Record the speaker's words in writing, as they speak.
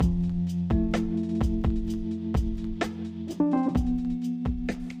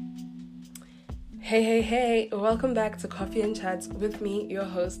Hey, welcome back to Coffee and Chats with me, your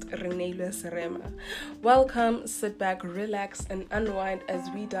host, Renelua Serema. Welcome, sit back, relax, and unwind as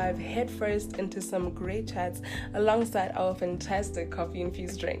we dive headfirst into some great chats alongside our fantastic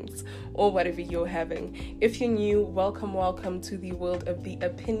coffee-infused drinks, or whatever you're having. If you're new, welcome to the world of the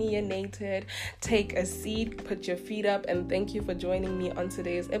opinionated. Take a seat, put your feet up, and thank you for joining me on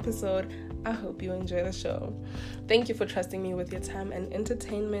today's episode. I hope you enjoy the show. Thank you for trusting me with your time and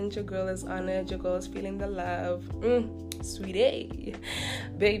entertainment. Your girl is honored. Your girl is feeling the love. Sweetie.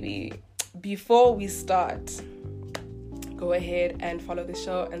 Baby, before we start, go ahead and follow the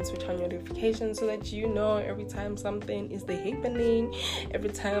show and switch on your notifications so that you know every time something is happening, every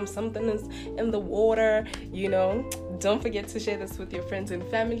time something is in the water, Don't forget to share this with your friends and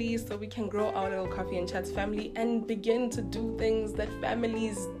family so we can grow our little Coffee and Chats family and begin to do things that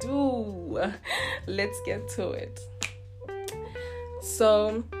families do. Let's get to it.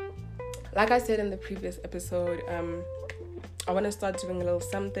 So, like I said in the previous episode, I want to start doing a little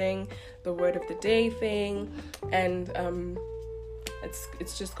something, the word of the day thing, and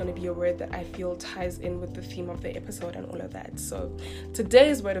it's just going to be a word that I feel ties in with the theme of the episode and all of that. So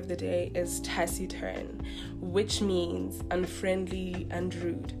today's word of the day is taciturn, which means unfriendly and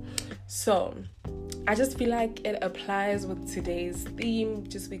rude. So I just feel like it applies with today's theme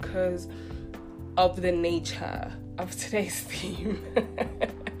just because of the nature of today's theme,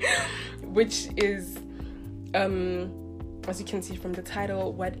 which is, as you can see from the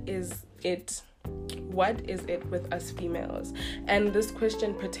title, what is it with us females? And this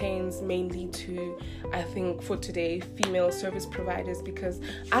question pertains mainly to, I think for today, female service providers, because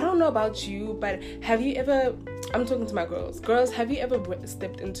I don't know about you, but have you ever, I'm talking to my girls, have you ever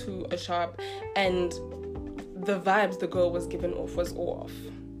stepped into a shop and the vibes the girl was giving off was off?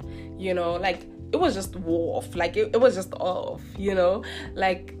 Like it was just off, like it was just off,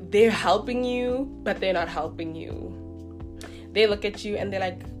 like they're helping you, but they're not helping you. They look at you and they're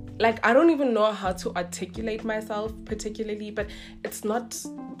like, I don't even know how to articulate myself particularly, but it's not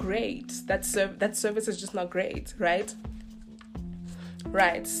great. That service is just not great, right?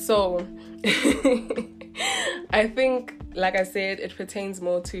 Right. So I think, like I said, it pertains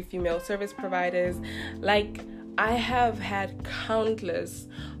more to female service providers. Like, I have had countless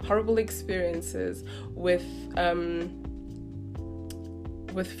horrible experiences with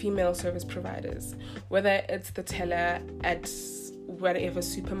female service providers, whether it's the teller at whatever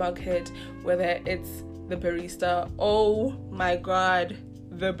supermarket, whether it's the barista. Oh my God,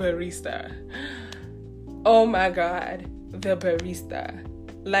 the barista. Oh my God, the barista.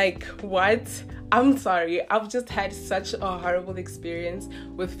 Like, what? I'm sorry. I've just had such a horrible experience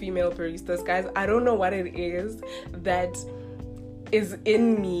with female baristas, guys. I don't know what it is that is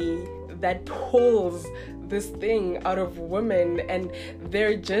in me that pulls this thing out of women, and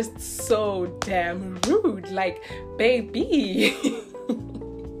they're just so damn rude. Like, baby.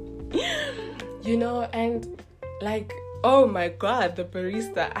 And like, oh my God, the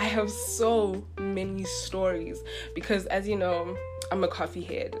barista. I have so many stories because, as you know, I'm a coffee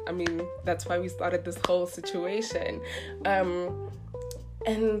head. I mean, that's why we started this whole situation.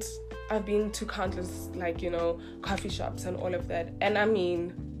 And I've been to countless, coffee shops and all of that. And I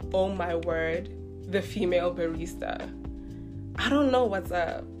mean, oh my word, the female barista. I don't know what's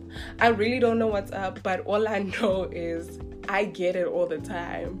up. I really don't know what's up, but all I know is I get it all the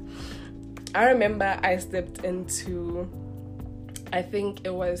time. I remember I stepped into, I think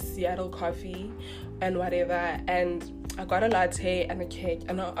it was Seattle Coffee and whatever, and I got a latte and a cake,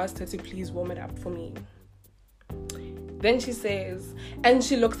 and I asked her to please warm it up for me. Then she says, and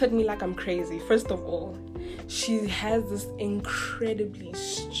she looks at me like I'm crazy. First of all, she has this incredibly,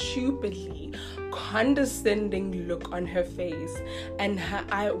 stupidly condescending look on her face, and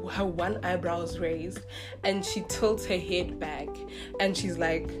her one eyebrow is raised, and she tilts her head back, and she's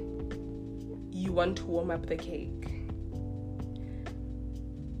like, "You want to warm up the cake?"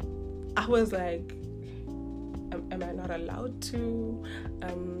 I was like, am I not allowed to?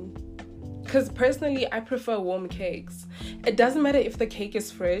 Because personally, I prefer warm cakes. It doesn't matter if the cake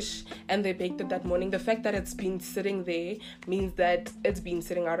is fresh and they baked it that morning. The fact that it's been sitting there means that it's been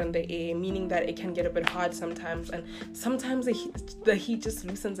sitting out in the air, meaning that it can get a bit hard sometimes. And sometimes the heat just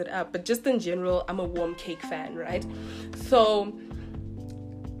loosens it up. But just in general, I'm a warm cake fan, right? So,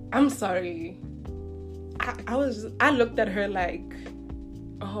 I'm sorry. I looked at her like,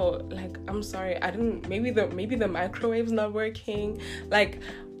 oh, like, I'm sorry, maybe the microwave's not working. Like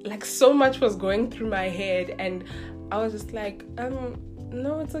so much was going through my head, and I was just like,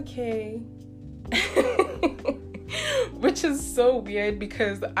 no, it's okay. Which is so weird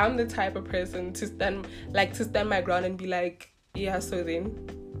because I'm the type of person to stand my ground and be like, yeah, so then,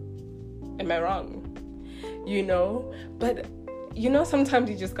 am I wrong? But sometimes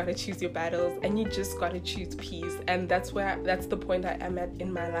you just gotta choose your battles, and you just gotta choose peace. And that's the point I am at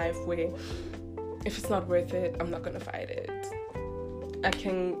in my life, where if it's not worth it, I'm not gonna fight it. I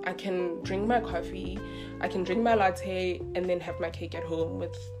can drink my coffee, I can drink my latte, and then have my cake at home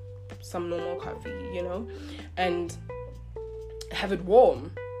with some normal coffee, and have it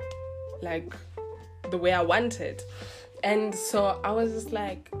warm, like the way I want it. And so I was just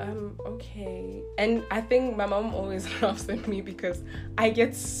like, okay. And I think my mom always laughs at me because I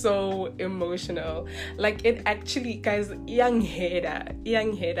get so emotional. Like, it actually, guys, young header.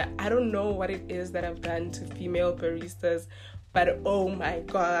 I don't know what it is that I've done to female baristas, but oh my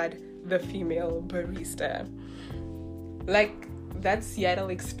God, the female barista. Like, that Seattle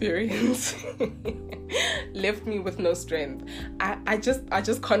experience left me with no strength. I just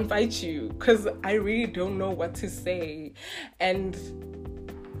can't fight you, because I really don't know what to say. And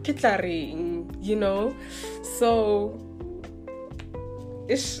kitlaring, so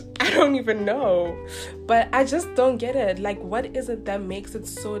I don't even know. But I just don't get it. Like, what is it that makes it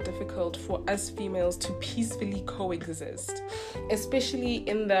so difficult for us females to peacefully coexist, especially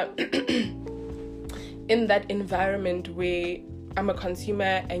in the in that environment where I'm a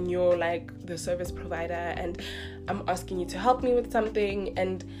consumer and you're like the service provider, and I'm asking you to help me with something,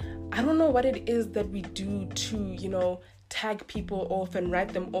 and I don't know what it is that we do to, tag people off and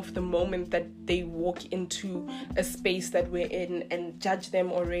write them off the moment that they walk into a space that we're in, and judge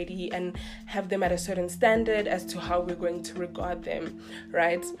them already and have them at a certain standard as to how we're going to regard them,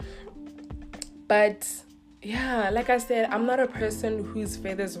 right? But yeah, like I said, I'm not a person whose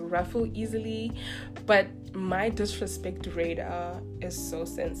feathers ruffle easily, but my disrespect radar is so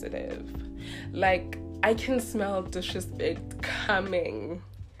sensitive. Like, I can smell disrespect coming.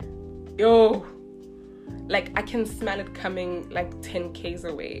 Like, I can smell it coming like 10 k's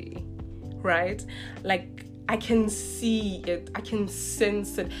away, right? Like, I can see it, I can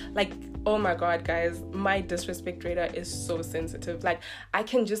sense it. Like, oh my God, guys, my disrespect radar is so sensitive. Like, I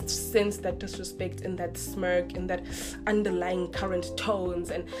can just sense that disrespect in that smirk, in that underlying current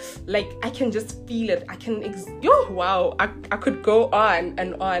tones, and like, I can just feel it. I can wow, I could go on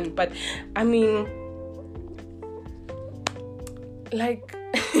and on, but I mean, like,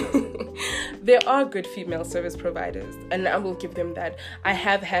 there are good female service providers, and I will give them that. I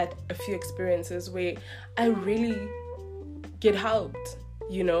have had a few experiences where I really get helped,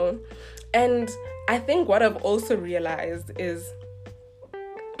 and I think what I've also realized is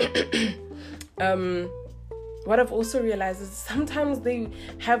sometimes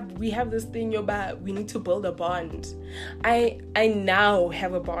we have this thing about we need to build a bond. I now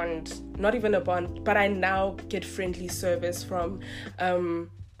have a bond, not even a bond, but I now get friendly service from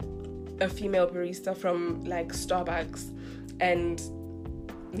a female barista from like Starbucks, and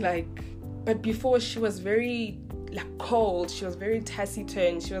like, but before she was very like cold, she was very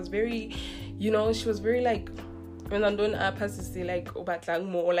taciturn, she was very like, when I'm doing like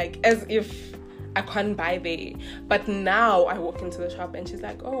more, like as if I can't buy there. But now I walk into the shop and she's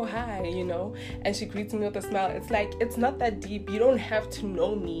like, oh hi, and she greets me with a smile. It's like, it's not that deep. You don't have to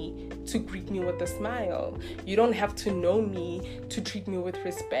know me to greet me with a smile. You don't have to know me to treat me with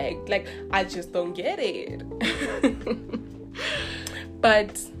respect. Like, I just don't get it.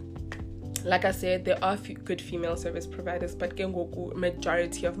 But like I said, there are good female service providers, but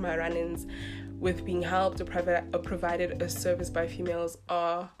majority of my run-ins with being helped or provided a service by females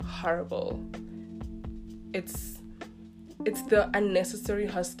are horrible. It's the unnecessary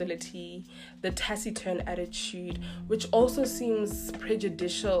hostility, the taciturn attitude, which also seems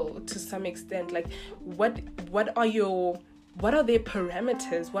prejudicial to some extent. Like, what are their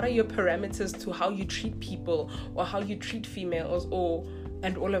parameters? What are your parameters to how you treat people or how you treat females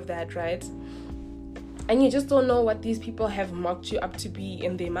and all of that, right? And you just don't know what these people have mocked you up to be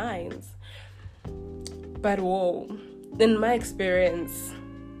in their minds. But whoa, in my experience,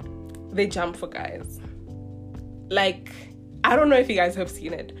 they jump for guys. Like, I don't know if you guys have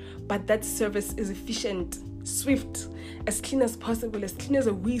seen it, but that service is efficient, swift, as clean as possible, as clean as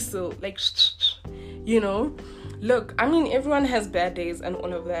a whistle, like, Look, I mean, everyone has bad days and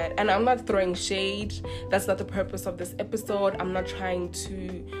all of that, and I'm not throwing shade. That's not the purpose of this episode. I'm not trying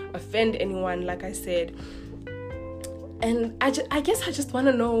to offend anyone, like I said. And I guess I just want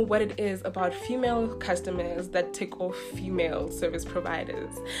to know what it is about female customers that tick off female service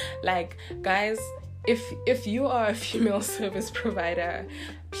providers. Like, guys, if you are a female service provider,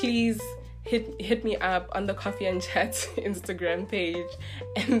 please hit me up on the Coffee and Chat Instagram page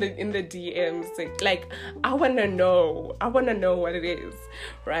and in the DMs. Like, I want to know what it is,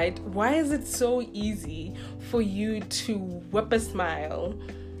 right? Why is it so easy for you to whip a smile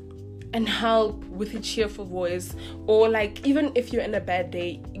and help with a cheerful voice, or like even if you're in a bad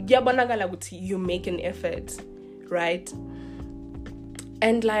day, you make an effort, right?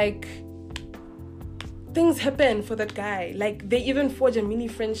 And like things happen for that guy. Like they even forge a mini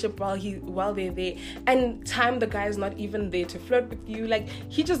friendship while they're there, and the guy is not even there to flirt with you. Like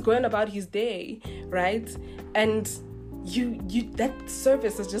he just going about his day, right? And you that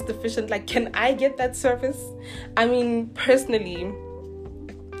service is just efficient. Like, can I get that service? I mean, personally,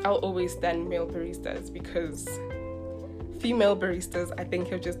 I'll always stand male baristas, because female baristas, I think,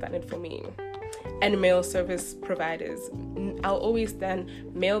 have just done it for me. And male service providers. I'll always stand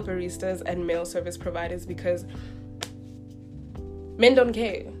male baristas and male service providers, because men don't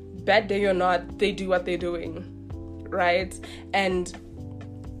care. Bad day or not, they do what they're doing, right? And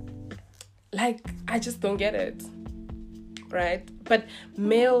like, I just don't get it, right? But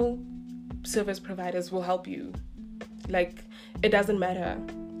male service providers will help you. Like, it doesn't matter.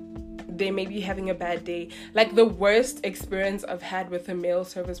 They may be having a bad day. Like, the worst experience I've had with a male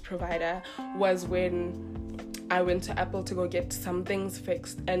service provider was when I went to Apple to go get some things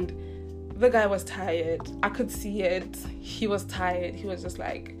fixed, and the guy was tired. I could see it. He was tired. He was just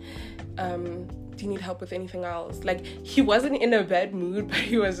like, do you need help with anything else? Like, he wasn't in a bad mood, but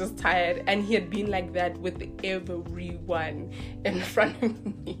he was just tired, and he had been like that with everyone in front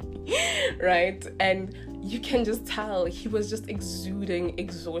of me, right? And you can just tell he was just exuding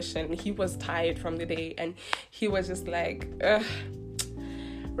exhaustion. He was tired from the day, and he was just like, ugh,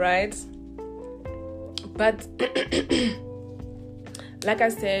 right? But like I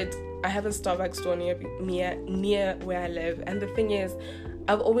said, I have a Starbucks store near where I live, and the thing is,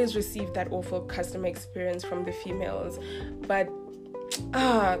 I've always received that awful customer experience from the females. But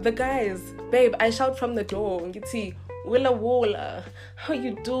the guys, babe, I shout from the door, you see, Willa, how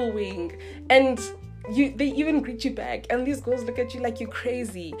you doing? And they even greet you back, and these girls look at you like you're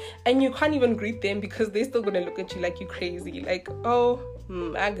crazy, and you can't even greet them because they're still gonna look at you like you're crazy. Like, oh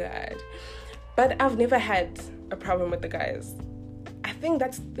my God. But I've never had a problem with the guys. I think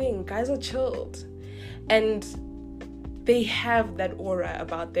that's the thing. Guys are chilled, and they have that aura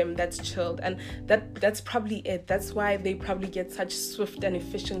about them that's chilled, and that's probably it. That's why they probably get such swift and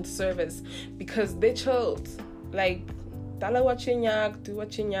efficient service, because they're chilled. Like, dala what you nyak, do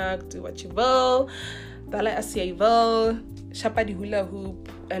what you nyak, do what you will, dala asya you will, shapa di hula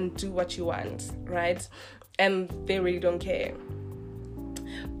hoop, and do what you want, right? And they really don't care.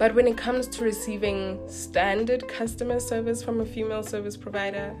 But when it comes to receiving standard customer service from a female service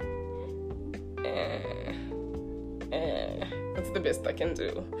provider, that's the best I can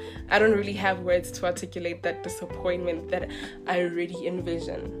do. I don't really have words to articulate that disappointment that I already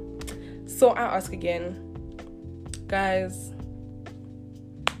envision. So I ask again, guys,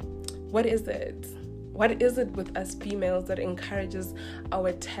 what is it? What is it with us females that encourages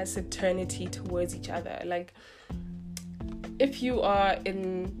our taciturnity towards each other? Like, if you are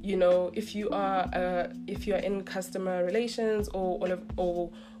in, if you're in customer relations or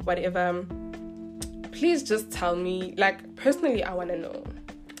whatever, please just tell me. Like, personally, I want to know.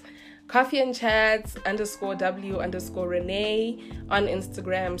 Coffee and Chats _W_Renee on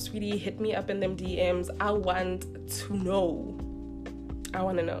Instagram. Sweetie, hit me up in them DMs. I want to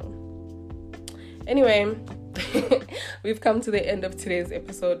know. Anyway, we've come to the end of today's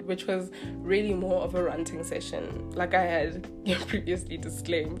episode, which was really more of a ranting session, like I had previously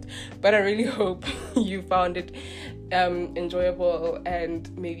disclaimed. But I really hope you found it enjoyable and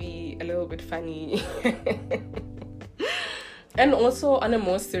maybe a little bit funny. And also, on a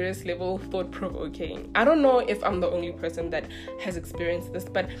more serious level, thought-provoking. I don't know if I'm the only person that has experienced this,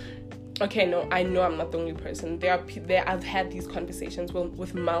 but okay, no, I know I'm not the only person. I've had these conversations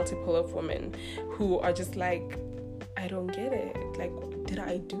with multiple of women who are just like, I don't get it. Like, did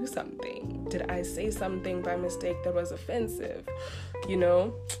I do something? Did I say something by mistake that was offensive?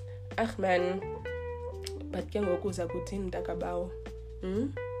 Man. But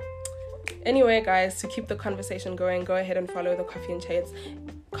anyway, guys, to keep the conversation going, go ahead and follow the Coffee and Chats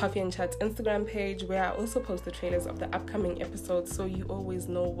Instagram page, where I also post the trailers of the upcoming episodes, so you always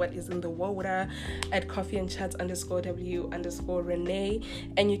know what is in the water, at Coffee and Chats _W_Renee.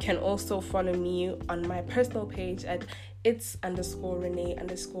 And you can also follow me on my personal page at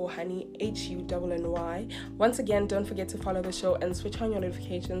its_Renee_honey HUNNY. Once again, don't forget to follow the show and switch on your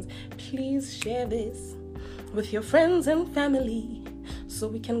notifications. Please share this with your friends and family, so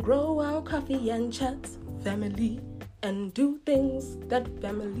we can grow our Coffee and Chats family and do things that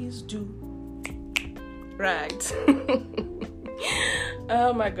families do. Right.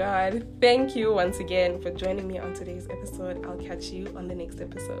 Oh my God. Thank you once again for joining me on today's episode. I'll catch you on the next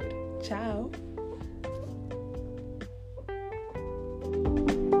episode. Ciao.